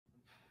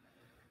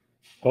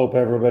Hope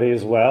everybody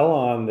is well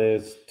on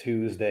this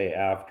Tuesday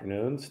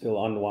afternoon.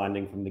 Still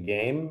unwinding from the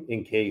game.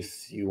 In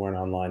case you weren't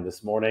online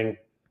this morning,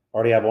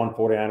 already have one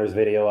 49ers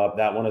video up.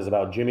 That one is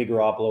about Jimmy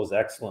Garoppolo's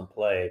excellent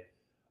play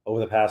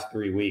over the past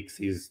 3 weeks.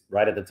 He's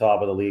right at the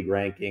top of the league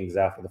rankings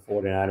after the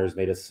 49ers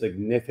made a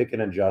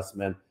significant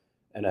adjustment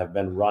and have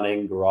been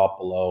running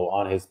Garoppolo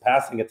on his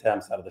passing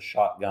attempts out of the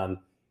shotgun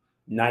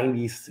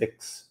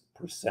 96%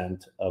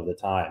 of the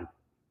time.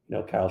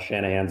 Kyle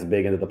Shanahan's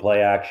big into the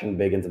play action,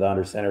 big into the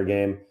under center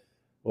game.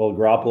 Well,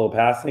 Garoppolo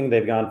passing,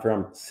 they've gone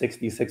from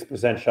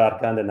 66%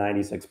 shotgun to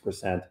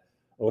 96%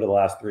 over the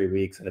last 3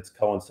 weeks, and it's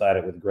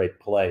coincided with great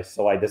play.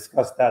 So I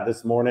discussed that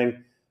this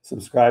morning.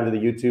 Subscribe to the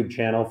YouTube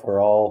channel for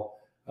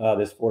all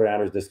this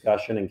 49ers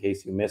discussion in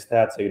case you missed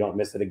that, so you don't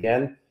miss it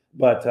again.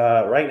 But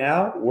right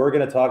now, we're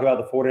going to talk about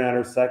the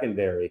 49ers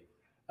secondary,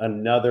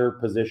 another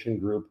position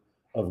group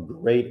of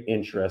great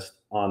interest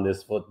on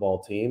this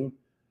football team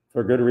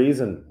for good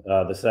reason.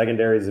 The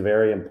secondary is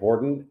very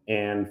important,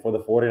 and for the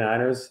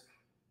 49ers,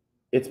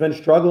 it's been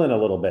struggling a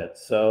little bit.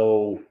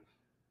 So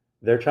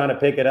they're trying to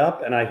pick it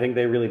up, and I think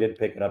they really did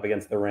pick it up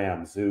against the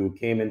Rams, who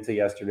came into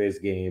yesterday's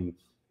game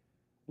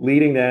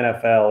leading the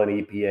NFL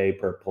in EPA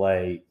per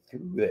play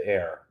through the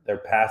air. Their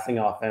passing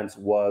offense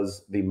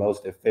was the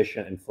most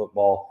efficient in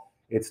football.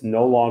 It's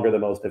no longer the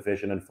most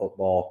efficient in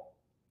football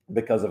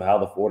because of how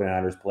the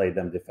 49ers played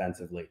them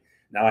defensively.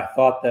 Now, I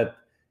thought that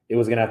it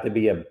was going to have to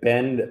be a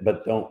bend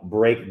but don't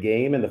break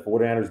game, and the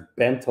 49ers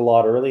bent a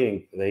lot early,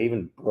 and they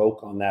even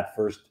broke on that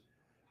first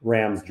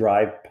Rams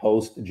drive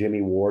post Jimmie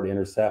Ward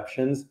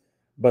interceptions.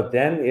 But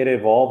then it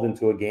evolved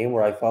into a game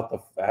where I thought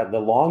the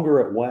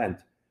longer it went,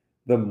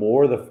 the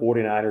more the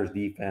 49ers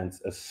defense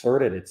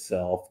asserted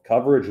itself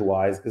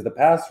coverage-wise, because the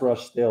pass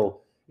rush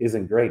still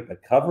isn't great,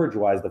 but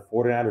coverage-wise, the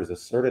 49ers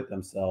asserted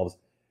themselves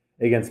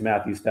against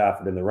Matthew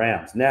Stafford and the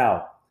Rams.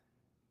 Now,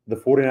 the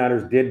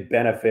 49ers did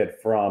benefit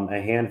from a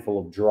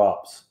handful of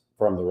drops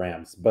from the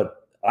Rams,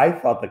 but I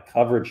thought the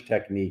coverage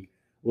technique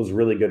was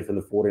really good from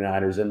the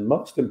 49ers, and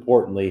most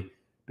importantly,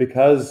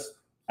 because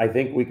I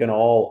think we can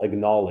all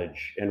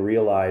acknowledge and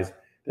realize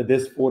that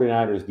this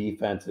 49ers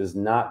defense is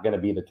not going to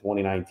be the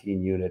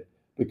 2019 unit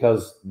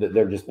because there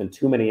have just been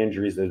too many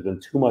injuries. There's been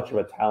too much of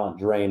a talent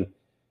drain.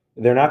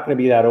 They're not going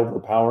to be that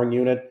overpowering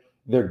unit.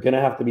 They're going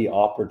to have to be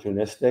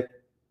opportunistic.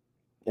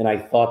 And I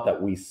thought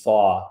that we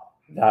saw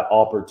that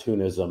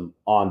opportunism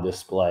on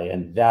display.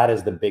 And that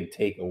is the big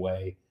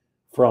takeaway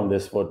from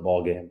this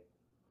football game.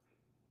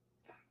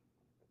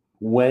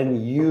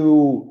 When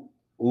you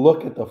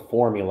look at the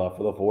formula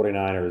for the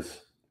 49ers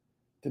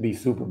to be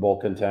Super Bowl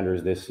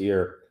contenders this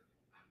year,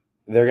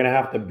 they're going to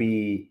have to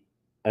be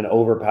an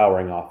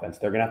overpowering offense.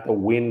 They're going to have to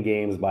win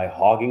games by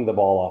hogging the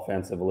ball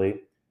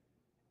offensively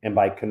and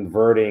by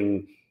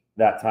converting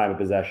that time of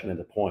possession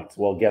into points.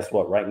 Well, guess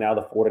what? Right now,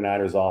 the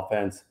 49ers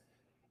offense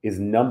is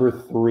number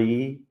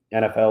 3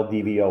 NFL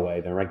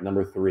DVOA. They're ranked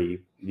number 3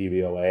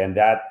 DVOA. And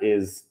that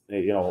is,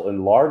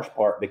 in large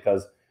part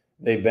because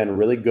they've been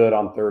really good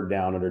on third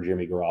down under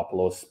Jimmy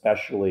Garoppolo,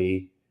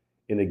 especially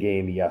in the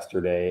game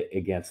yesterday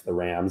against the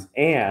Rams.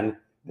 And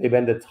they've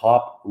been the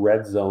top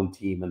red zone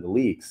team in the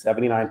league.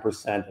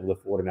 79% of the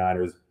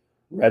 49ers'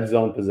 red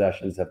zone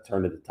possessions have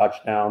turned into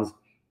touchdowns.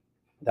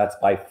 That's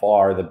by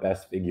far the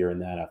best figure in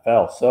the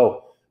NFL.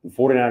 So the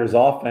 49ers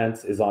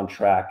offense is on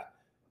track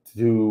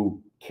to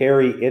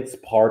carry its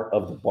part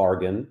of the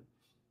bargain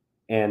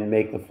and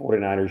make the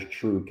 49ers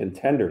true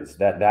contenders.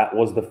 That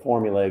was the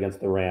formula against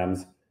the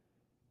Rams.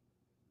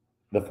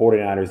 The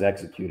 49ers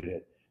executed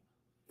it.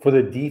 For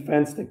the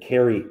defense to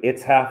carry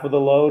its half of the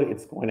load,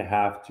 it's going to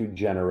have to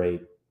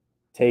generate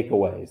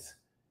takeaways.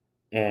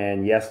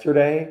 And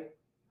yesterday,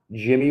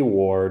 Jimmie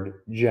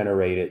Ward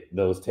generated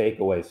those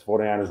takeaways.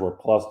 49ers were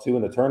 +2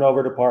 in the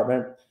turnover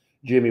department.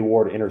 Jimmie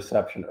Ward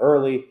interception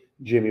early.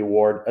 Jimmie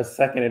Ward, a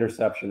second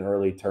interception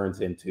early,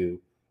 turns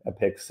into a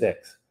pick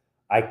 6.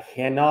 I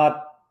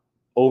cannot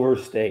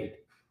overstate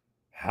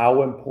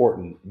how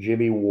important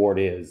Jimmie Ward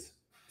is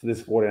to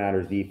this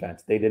 49ers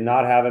defense. They did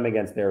not have him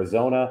against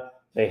Arizona.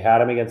 They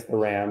had him against the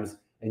Rams,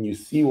 and you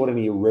see what an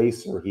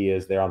eraser he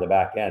is there on the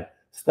back end.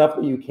 Stuff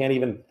that you can't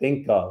even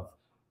think of,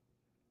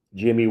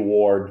 Jimmie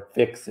Ward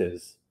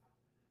fixes.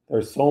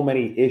 There's so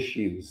many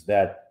issues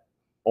that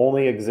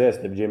only exist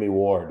if Jimmie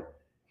Ward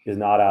is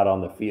not out on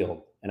the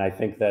field. And I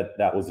think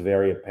that was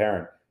very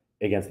apparent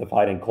against the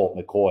Fighting Colt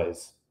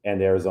McCoys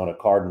and the Arizona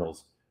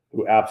Cardinals,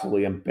 who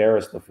absolutely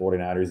embarrassed the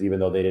 49ers, even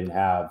though they didn't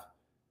have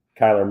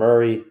Kyler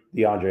Murray,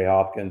 DeAndre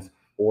Hopkins,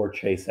 or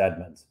Chase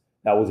Edmonds.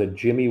 That was a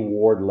Jimmie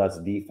Ward-less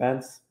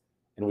defense,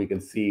 and we can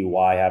see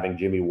why having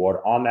Jimmie Ward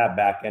on that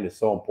back end is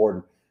so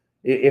important.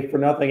 If for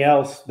nothing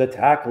else, the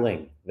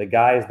tackling. The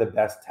guy is the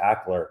best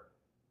tackler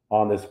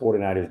on this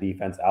 49ers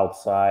defense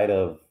outside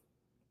of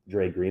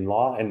Dre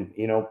Greenlaw. And,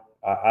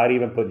 I'd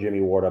even put Jimmie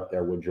Ward up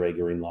there with Dre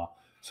Greenlaw.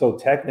 So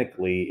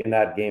technically, in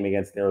that game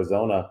against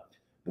Arizona,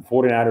 the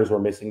 49ers were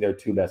missing their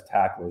 2 best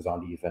tacklers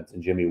on defense,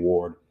 in Jimmie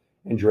Ward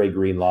and Dre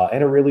Greenlaw,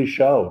 and it really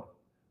showed.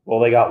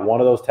 Well, they got one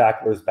of those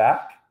tacklers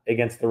back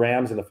against the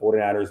Rams, and the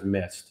 49ers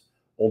missed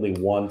only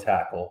 1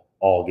 tackle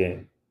all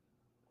game.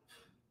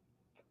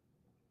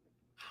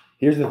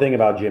 Here's the thing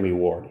about Jimmie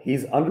Ward.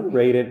 He's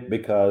underrated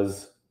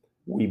because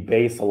we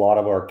base a lot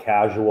of our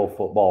casual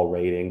football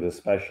ratings,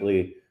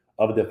 especially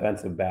of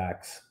defensive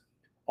backs,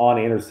 on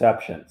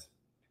interceptions.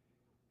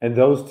 And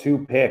those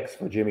two picks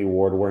for Jimmie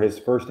Ward were his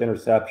first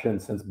interception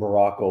since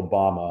Barack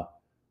Obama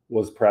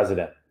was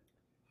president.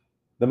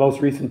 The most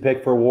recent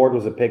pick for Ward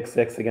was a pick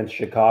six against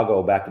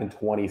Chicago back in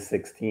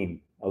 2016.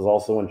 That was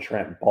also when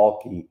Trent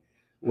Baalke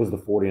was the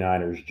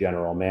 49ers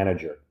general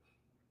manager.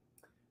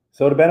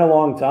 So it had been a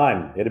long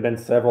time. It had been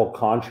several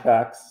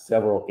contracts,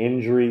 several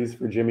injuries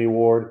for Jimmie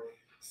Ward,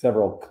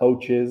 several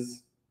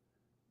coaches.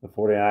 The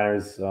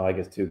 49ers, I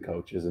guess two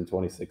coaches in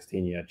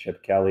 2016. You had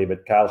Chip Kelly,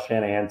 but Kyle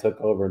Shanahan took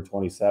over in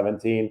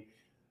 2017.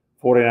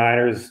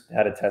 49ers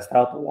had to test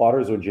out the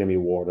waters with Jimmie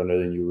Ward under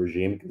the new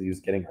regime because he was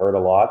getting hurt a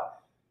lot.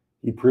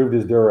 He proved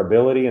his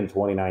durability in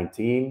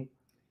 2019,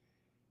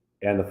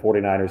 and the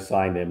 49ers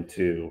signed him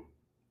to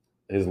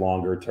his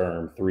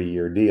longer-term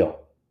 3-year deal.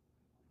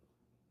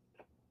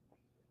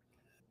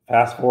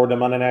 Fast forward to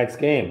Monday night's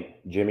game.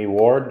 Jimmie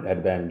Ward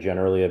had been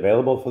generally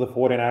available for the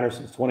 49ers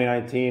since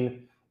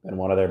 2019, been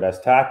one of their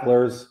best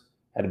tacklers,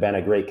 had been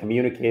a great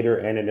communicator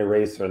and an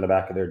eraser in the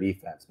back of their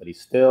defense, but he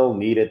still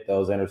needed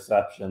those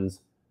interceptions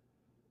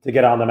to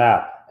get on the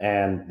map,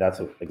 and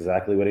that's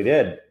exactly what he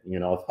did. I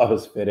thought it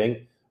was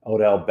fitting.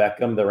 Odell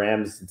Beckham, the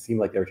Rams, it seemed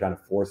like they were trying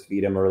to force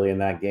feed him early in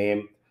that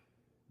game.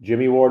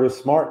 Jimmie Ward was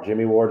smart.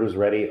 Jimmie Ward was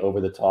ready,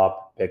 over the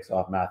top, picks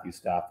off Matthew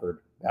Stafford.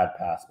 Bad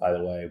pass, by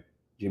the way.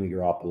 Jimmy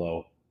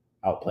Garoppolo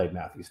outplayed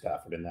Matthew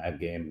Stafford in that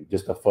game.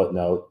 Just a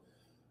footnote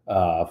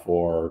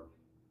for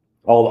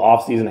all the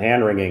offseason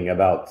hand-wringing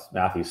about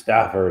Matthew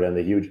Stafford and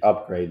the huge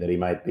upgrade that he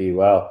might be.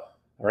 Well,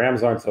 the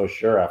Rams aren't so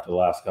sure after the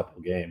last couple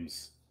of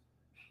games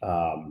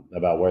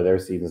about where their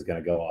season is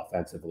going to go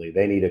offensively.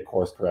 They need a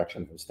course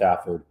correction from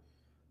Stafford,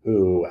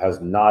 who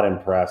has not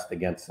impressed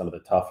against some of the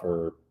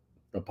tougher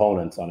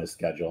opponents on his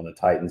schedule, and the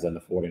Titans and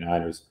the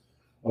 49ers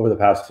over the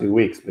past 2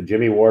 weeks. But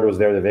Jimmie Ward was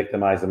there to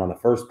victimize him on the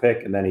first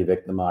pick, and then he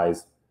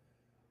victimized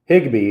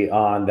Higbee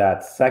on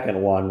that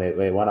second one.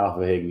 They went off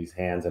of Higbee's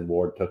hands, and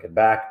Ward took it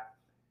back.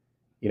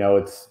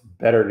 It's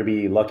better to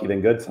be lucky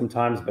than good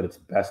sometimes, but it's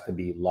best to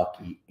be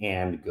lucky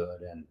and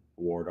good, and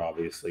Ward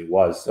obviously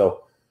was.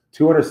 So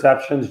 2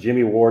 interceptions.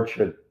 Jimmie Ward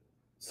should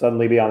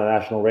suddenly be on the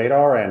national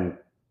radar, and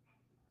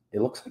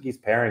it looks like he's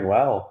pairing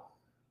well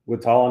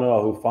with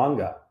Talanoa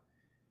Hufanga.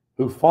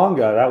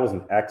 Hufanga, that was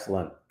an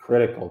excellent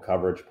critical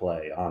coverage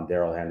play on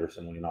Darrell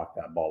Henderson when he knocked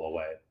that ball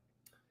away.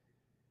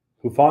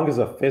 Hufanga's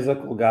a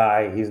physical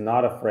guy. He's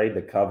not afraid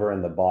to cover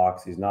in the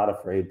box. He's not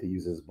afraid to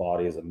use his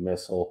body as a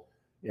missile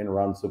in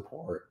run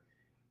support.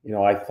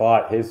 I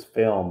thought his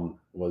film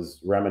was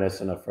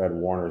reminiscent of Fred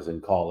Warner's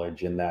in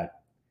college in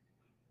that,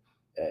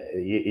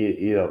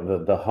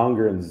 the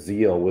hunger and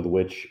zeal with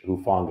which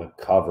Hufanga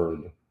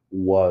covered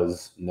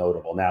was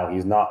notable. Now,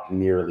 he's not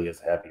nearly as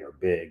heavy or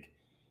big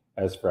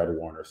as Fred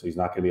Warner, so he's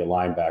not going to be a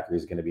linebacker.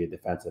 He's going to be a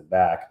defensive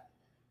back.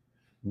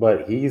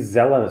 But he's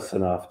zealous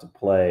enough to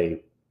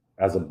play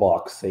as a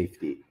box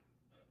safety.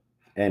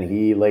 And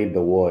he laid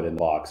the wood in the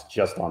box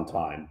just on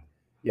time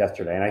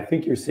yesterday. And I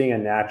think you're seeing a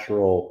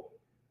natural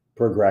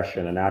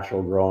progression, a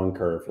natural growing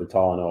curve for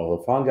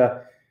Talanoa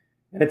Hufanga.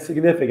 And it's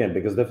significant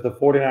because if the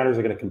 49ers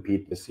are going to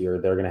compete this year,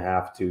 they're going to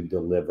have to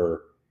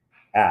deliver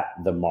at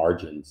the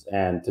margins.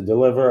 And to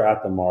deliver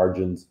at the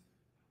margins,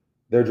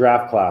 their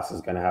draft class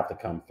is going to have to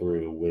come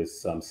through with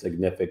some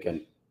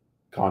significant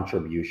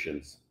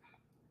contributions.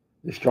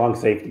 The strong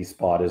safety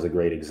spot is a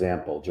great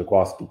example.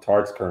 Jaquiski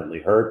Tartt's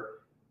currently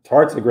hurt.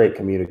 Tartt's a great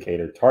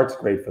communicator. Tartt's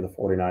great for the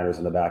 49ers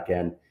in the back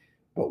end.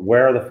 But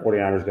where are the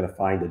 49ers going to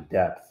find the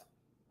depth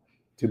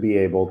to be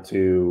able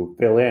to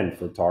fill in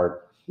for Tartt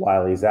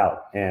while he's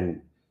out?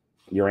 And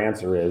your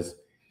answer is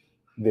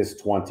this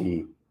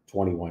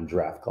 2021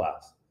 draft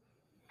class.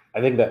 I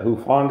think that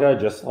Hufanga,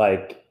 just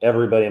like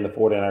everybody in the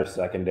 49ers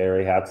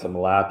secondary, had some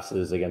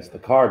lapses against the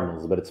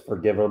Cardinals, but it's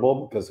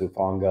forgivable because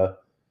Hufanga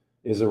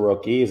is a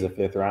rookie. He's a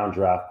 5th-round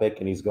draft pick,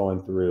 and he's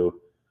going through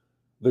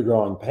the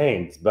growing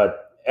pains.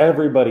 But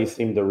everybody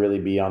seemed to really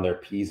be on their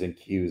P's and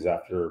Q's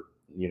after,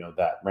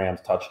 that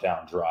Rams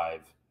touchdown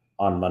drive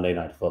on Monday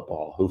Night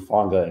Football,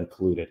 Hufanga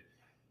included.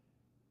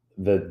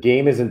 The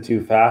game isn't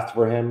too fast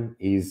for him.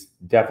 He's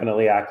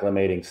definitely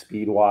acclimating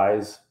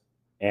speed-wise,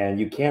 and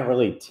you can't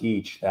really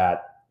teach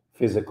that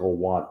physical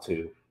want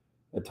to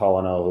that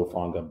Talanoa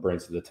Hufanga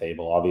brings to the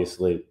table.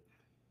 Obviously,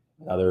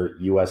 another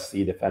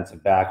USC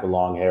defensive back with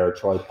long hair,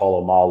 Troy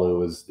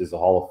Polamalu, is a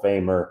Hall of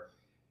Famer.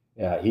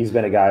 He's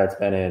been a guy that's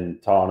been in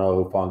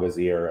Talanoa Hufanga's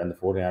ear, and the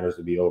 49ers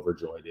would be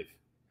overjoyed if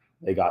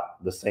they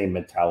got the same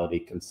mentality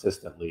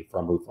consistently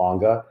from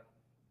Hufanga.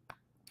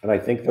 And I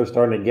think they're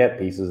starting to get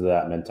pieces of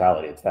that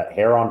mentality. It's that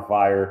hair on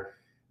fire,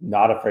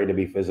 not afraid to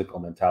be physical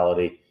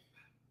mentality.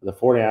 The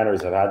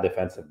 49ers have had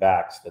defensive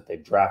backs that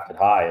they've drafted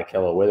high,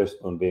 Ahkello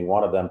Witherspoon being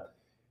one of them,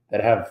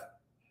 that have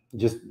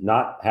just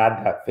not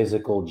had that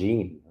physical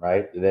gene,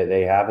 right?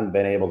 They haven't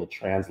been able to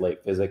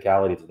translate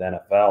physicality to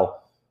the NFL,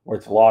 where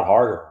it's a lot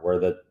harder, where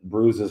the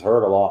bruises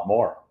hurt a lot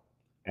more.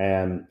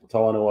 And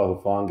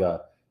Talanoa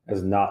Hufanga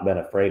has not been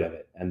afraid of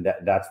it. And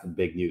that's the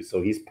big news.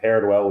 So he's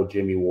paired well with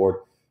Jimmie Ward.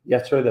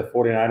 Yesterday, the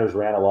 49ers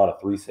ran a lot of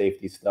three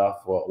safety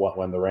stuff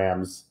when the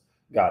Rams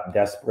got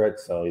desperate.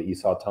 So you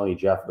saw Tony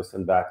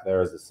Jefferson back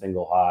there as a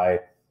single high.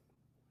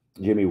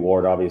 Jimmie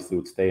Ward obviously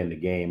would stay in the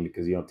game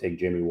because you don't take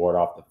Jimmie Ward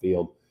off the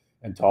field.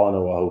 And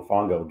Talanoa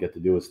Hufanga would get to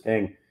do his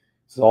thing.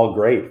 It's all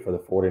great for the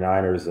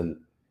 49ers and,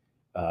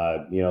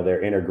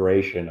 their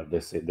integration of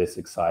this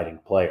exciting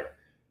player.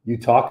 You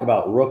talk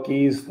about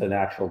rookies, the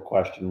natural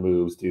question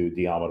moves to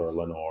Deommodore,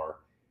 Lenoir,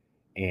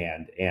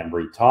 and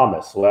Ambry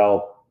Thomas.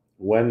 Well,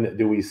 when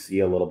do we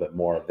see a little bit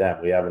more of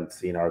them? We haven't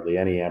seen hardly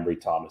any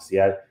Ambry Thomas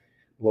yet.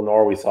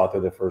 Lenoir we saw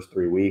through the first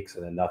 3 weeks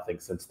and then nothing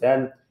since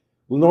then.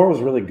 Lenoir was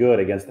really good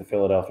against the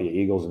Philadelphia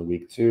Eagles in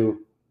week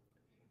 2.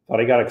 Thought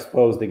he got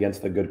exposed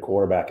against a good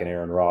quarterback in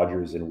Aaron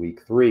Rodgers in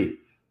week 3.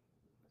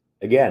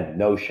 Again,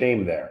 no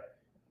shame there.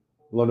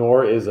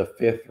 Lenoir is a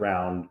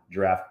 5th-round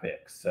draft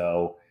pick,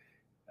 so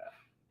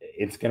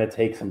it's going to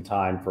take some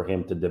time for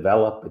him to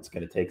develop. It's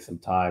going to take some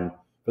time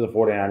for the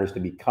 49ers to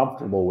be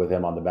comfortable with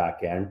him on the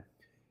back end.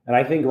 And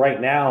I think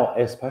right now,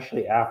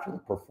 especially after the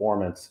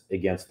performance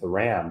against the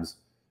Rams,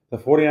 the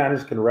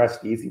 49ers can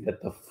rest easy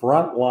that the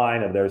front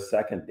line of their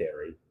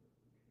secondary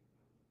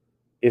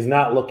is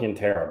not looking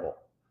terrible.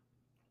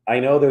 I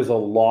know there's a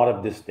lot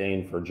of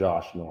disdain for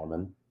Josh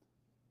Norman.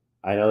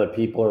 I know that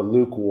people are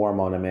lukewarm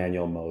on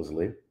Emmanuel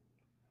Moseley.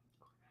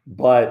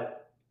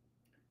 But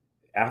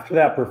after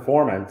that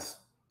performance,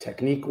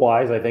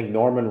 technique-wise, I think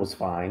Norman was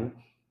fine.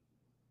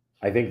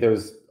 I think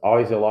there's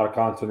always a lot of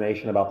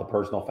consternation about the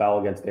personal foul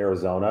against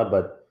Arizona,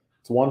 but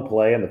it's one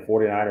play, and the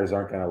 49ers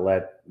aren't going to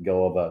let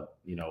go of a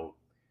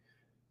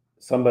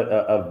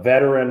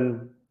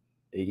veteran,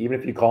 even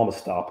if you call him a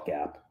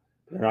stopgap.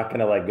 They're not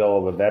going to let go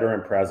of a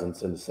veteran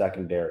presence in the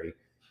secondary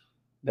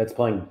that's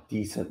playing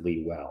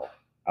decently well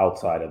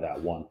outside of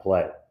that one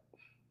play.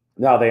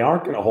 Now, they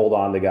aren't going to hold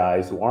on to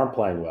guys who aren't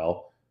playing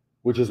well,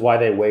 which is why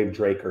they waived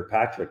Dre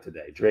Kirkpatrick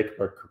today. Dre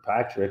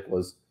Kirkpatrick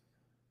was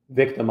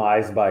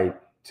victimized by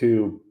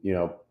 2,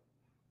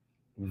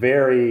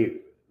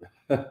 very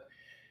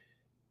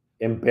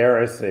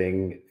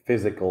embarrassing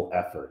physical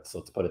efforts.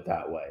 Let's put it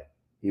that way.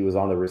 He was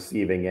on the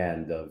receiving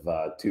end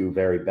of 2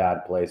 very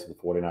bad plays for the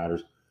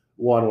 49ers.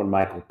 One when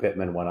Michael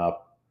Pittman went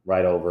up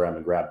right over him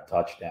and grabbed a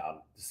touchdown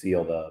to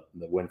seal the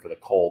win for the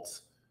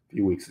Colts a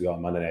few weeks ago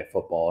on Monday Night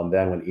Football. And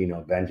then when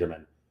Eno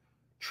Benjamin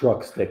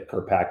truck stick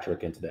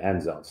Kirkpatrick into the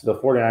end zone. So the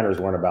 49ers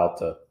weren't about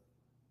to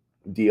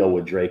deal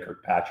with Dre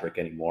Kirkpatrick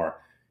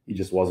anymore. He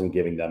just wasn't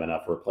giving them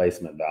enough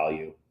replacement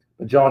value.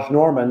 But Josh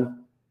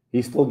Norman,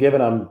 he's still giving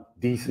them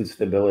decent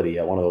stability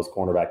at one of those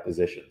cornerback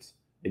positions.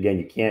 Again,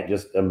 you can't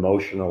just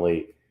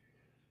emotionally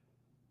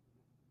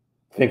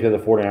think that the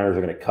 49ers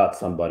are going to cut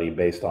somebody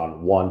based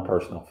on one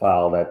personal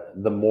foul.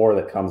 That the more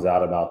that comes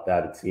out about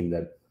that, it seemed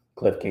that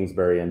Cliff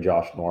Kingsbury and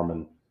Josh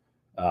Norman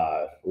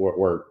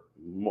were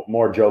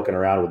more joking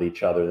around with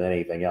each other than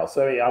anything else.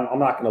 So I'm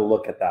not going to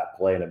look at that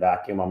play in a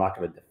vacuum. I'm not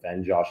going to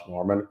defend Josh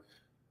Norman.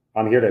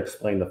 I'm here to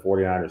explain the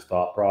 49ers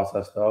thought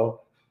process,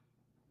 though.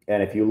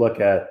 And if you look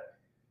at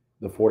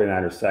the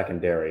 49ers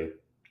secondary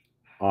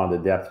on the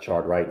depth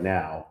chart right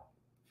now,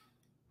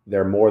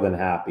 they're more than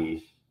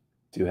happy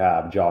to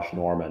have Josh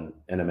Norman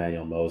and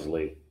Emmanuel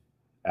Moseley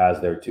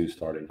as their 2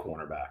 starting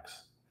cornerbacks.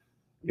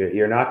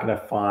 You're not going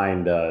to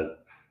find a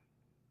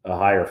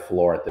higher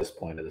floor at this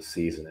point of the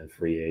season in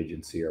free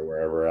agency or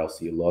wherever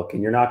else you look.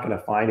 And you're not going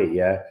to find it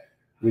yet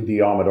with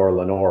Deommodore,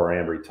 Lenoir, or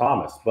Ambry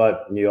Thomas.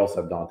 But you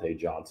also have Dante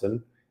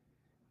Johnson.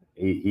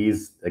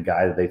 He's a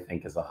guy that they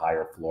think is a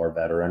higher floor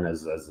veteran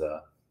as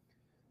a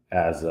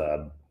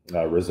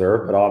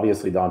reserve. But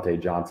obviously Dante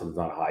Johnson is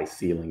not a high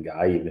ceiling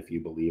guy, even if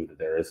you believe that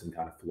there is some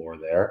kind of floor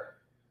there.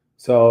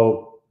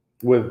 So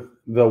with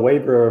the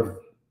waiver of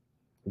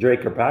Dre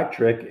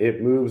Kirkpatrick,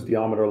 it moves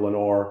Deommodore,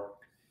 Lenoir,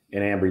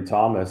 and Ambry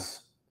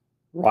Thomas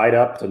right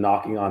up to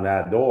knocking on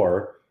that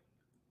door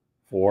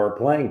for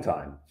playing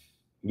time.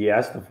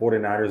 Yes, the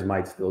 49ers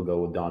might still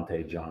go with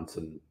Dante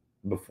Johnson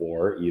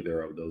before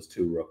either of those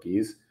 2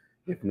 rookies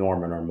if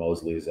Norman or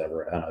Moseley is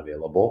ever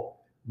unavailable.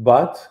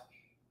 But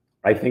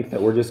I think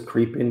that we're just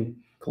creeping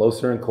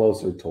closer and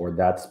closer toward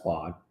that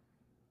spot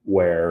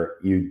where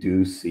you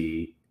do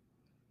see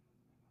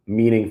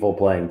meaningful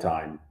playing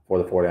time for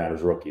the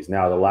 49ers rookies.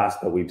 Now, the last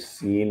that we've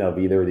seen of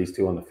either of these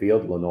 2 on the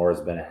field, Lenoir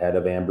has been ahead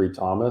of Ambry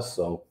Thomas,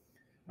 so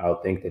I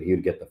would think that he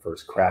would get the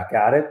first crack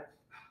at it.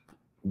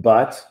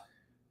 But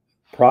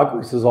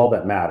progress is all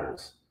that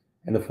matters.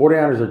 And the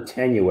 49ers are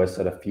tenuous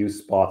at a few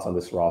spots on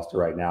this roster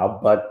right now,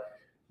 but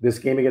this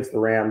game against the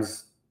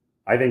Rams,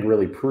 I think,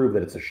 really proved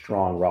that it's a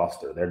strong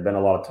roster. There had been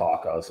a lot of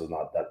talk, this is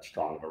not that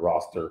strong of a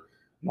roster,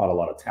 not a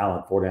lot of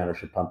talent. 49ers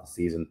should punt the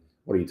season.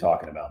 What are you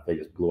talking about? They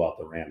just blew out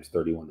the Rams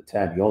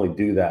 31-10. You only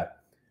do that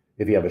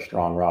if you have a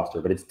strong roster,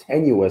 but it's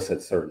tenuous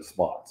at certain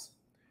spots.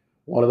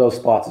 One of those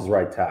spots is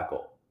right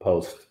tackle,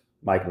 post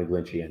Mike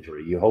McGlinchey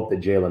injury. You hope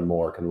that Jalen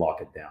Moore can lock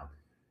it down.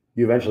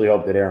 You eventually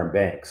hope that Aaron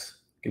Banks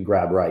can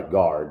grab right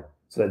guard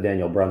so that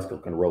Daniel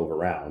Brunskill can rove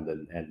around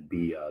and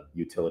be a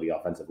utility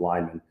offensive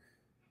lineman.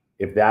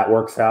 If that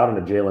works out and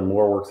a Jalen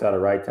Moore works out at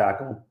right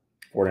tackle,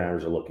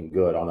 49ers are looking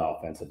good on the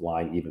offensive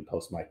line, even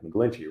post Mike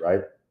McGlinchey,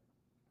 right?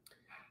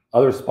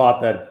 Other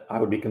spot that I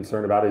would be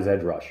concerned about is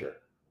edge rusher.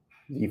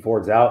 D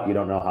Ford's out. You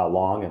don't know how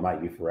long. It might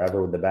be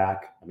forever with the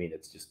back. I mean,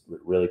 it's just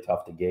really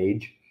tough to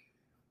gauge.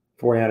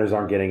 49ers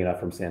aren't getting enough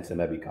from Samson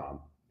Ebukam.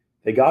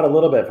 They got a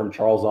little bit from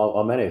Charles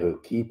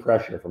Omenihu, key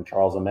pressure from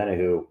Charles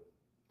Omenihu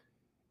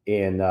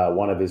in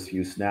one of his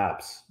few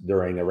snaps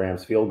during a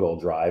Rams field goal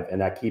drive. And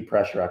that key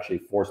pressure actually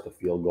forced the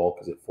field goal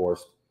because it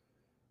forced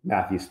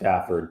Matthew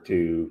Stafford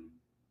to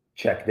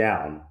check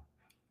down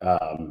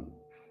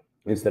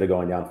instead of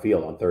going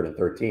downfield on 3rd and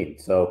 13.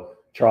 So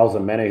Charles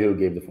Omenihu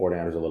gave the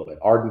 49ers a little bit.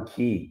 Arden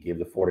Key gave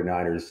the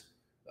 49ers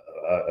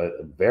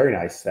a very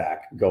nice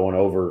sack going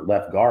over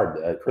left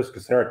guard. Chris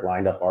Kasarik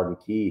lined up Arden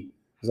Key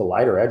as a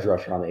lighter edge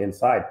rusher on the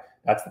inside.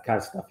 That's the kind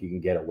of stuff you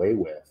can get away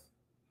with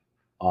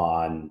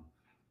on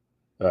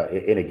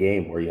in a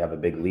game where you have a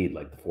big lead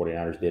like the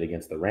 49ers did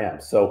against the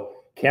Rams. So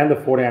can the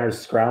 49ers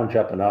scrounge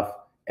up enough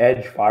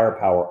edge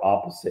firepower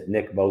opposite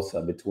Nick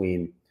Bosa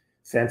between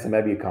Samson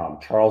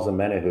Ebukam, Charles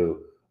Omenihu,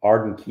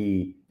 Arden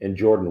Key, and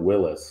Jordan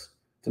Willis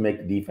to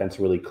make the defense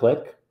really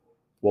click?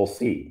 We'll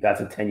see.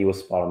 That's a tenuous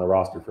spot on the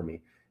roster for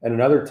me. And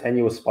another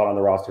tenuous spot on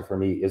the roster for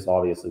me is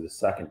obviously the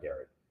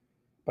secondary.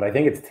 But I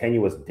think it's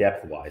tenuous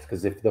depth-wise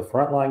because if the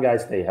frontline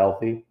guys stay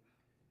healthy,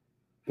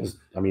 because,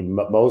 I mean,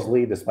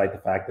 Mosley, despite the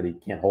fact that he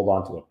can't hold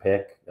on to a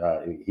pick,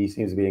 he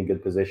seems to be in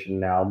good position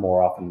now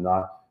more often than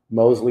not.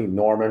 Mosley,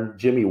 Norman,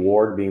 Jimmie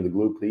Ward being the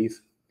glue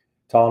piece,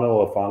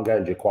 Talanoa Hufanga,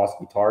 and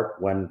Jaquaski Tart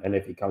when and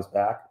if he comes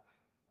back.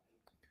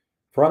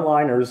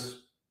 Frontliners,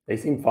 they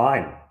seem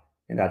fine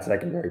in that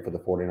secondary for the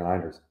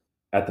 49ers.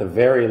 At the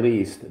very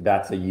least,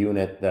 that's a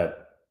unit that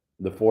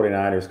the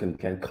 49ers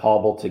can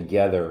cobble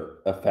together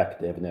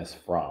effectiveness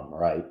from,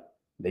 right?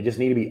 They just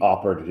need to be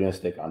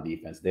opportunistic on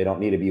defense. They don't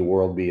need to be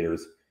world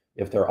beaters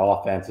if their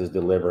offense is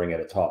delivering at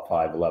a top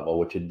 5 level,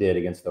 which it did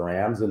against the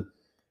Rams. And,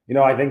 you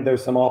know, I think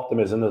there's some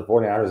optimism that the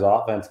 49ers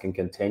offense can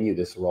continue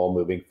this role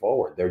moving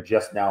forward. They're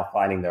just now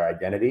finding their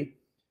identity,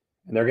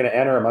 and they're going to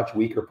enter a much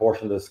weaker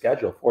portion of the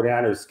schedule.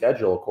 49ers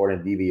schedule,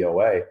 according to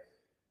DVOA,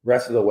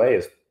 rest of the way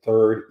is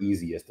 3rd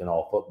easiest in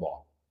all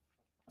football.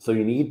 So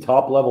you need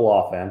top-level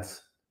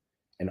offense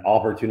and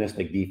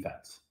opportunistic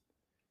defense.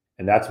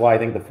 And that's why I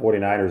think the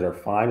 49ers are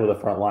fine with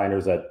the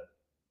frontliners at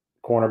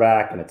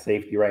cornerback and at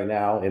safety right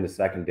now in the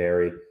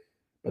secondary,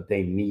 but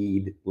they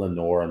need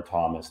Lenoir and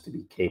Thomas to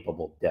be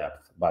capable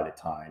depth by the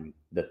time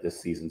that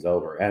this season's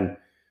over. And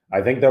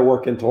I think they're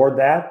working toward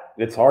that.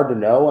 It's hard to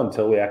know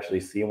until we actually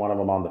see one of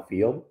them on the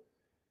field.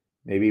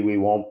 Maybe we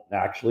won't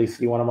actually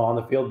see one of them on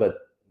the field, but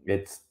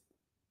it's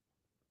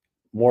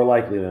more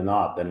likely than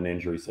not that an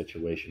injury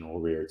situation will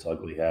rear its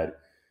ugly head,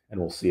 and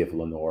we'll see if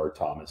Lenoir or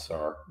Thomas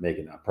are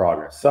making that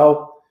progress.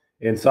 So,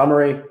 in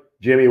summary,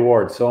 Jimmie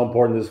Ward, so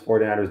important to this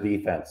 49ers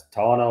defense.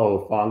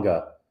 Talanoa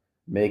Hufanga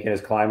making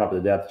his climb up the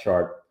depth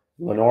chart.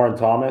 Lenoir and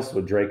Thomas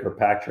with Dre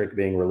Kirkpatrick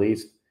being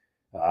released.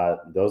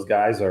 Those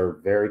guys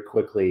are very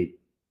quickly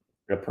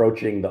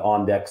approaching the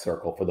on-deck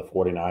circle for the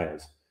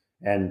 49ers.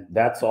 And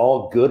that's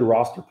all good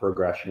roster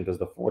progression because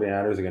the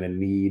 49ers are going to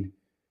need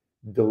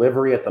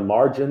delivery at the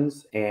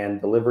margins, and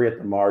delivery at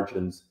the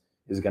margins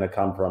is going to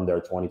come from their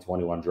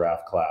 2021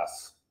 draft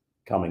class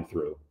coming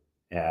through.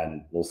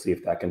 And we'll see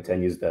if that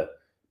continues to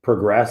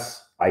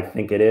progress. I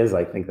think it is.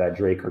 I think that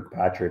Dre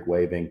Kirkpatrick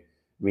waiving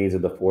means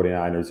that the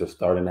 49ers are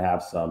starting to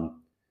have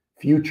some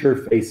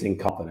future-facing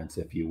confidence,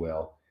 if you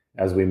will,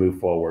 as we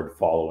move forward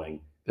following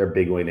their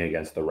big win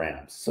against the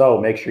Rams. So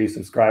make sure you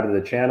subscribe to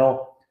the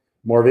channel.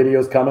 More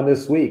videos coming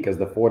this week as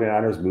the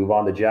 49ers move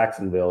on to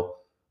Jacksonville,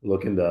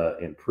 looking to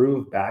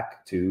improve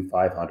back to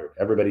 500.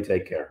 Everybody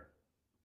take care.